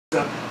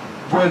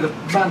where the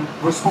man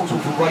responsible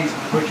for raising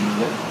the bridge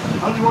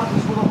lived. Only right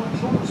was where the High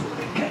Flowers would have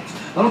been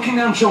kept. Now looking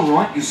down to your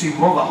right, you see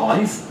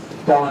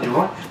Rotherhithe, down on your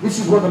right. This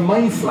is where the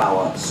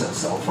Mayflower set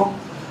sail from.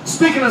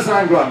 Speaking as an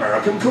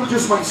Anglo-American, could I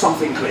just make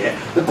something clear?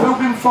 The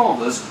Pilgrim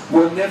Fathers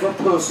were never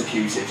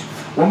persecuted.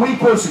 When we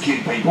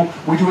persecute people,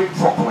 we do it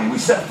properly. We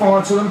set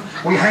fire to them,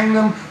 we hang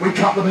them, we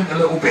cut them into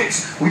little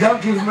bits. We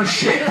don't give them a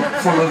ship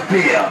full of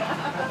beer.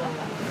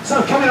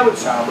 So, coming over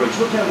Tower Bridge,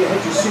 look how the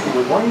hedges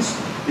signal ways.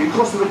 You can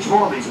cross the bridge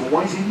via these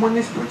ways even when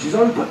this bridge is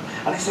open.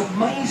 And it's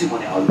amazing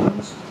when it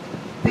opens.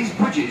 These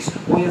bridges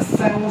weigh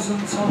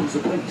 1,000 tons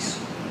apiece.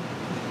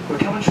 We're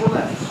coming to your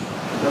left,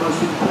 the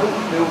most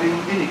important building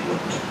in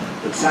England,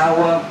 the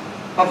Tower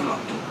of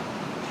London.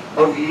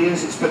 Over the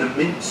years it's been a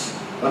mint,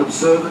 an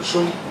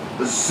observatory,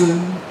 a zoo,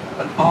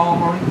 an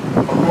armoury,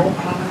 a royal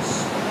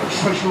palace, a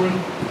treasury,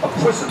 a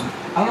prison,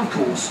 and of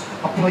course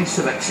a place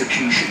of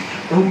execution.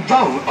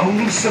 Although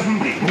only 7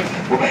 people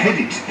were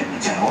beheaded in the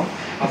tower,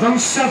 of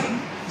those 7,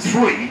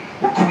 3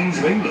 were Queens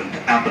of England,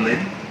 Anne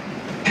Boleyn,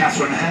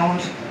 Catherine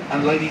Howard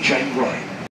and Lady Jane Grey.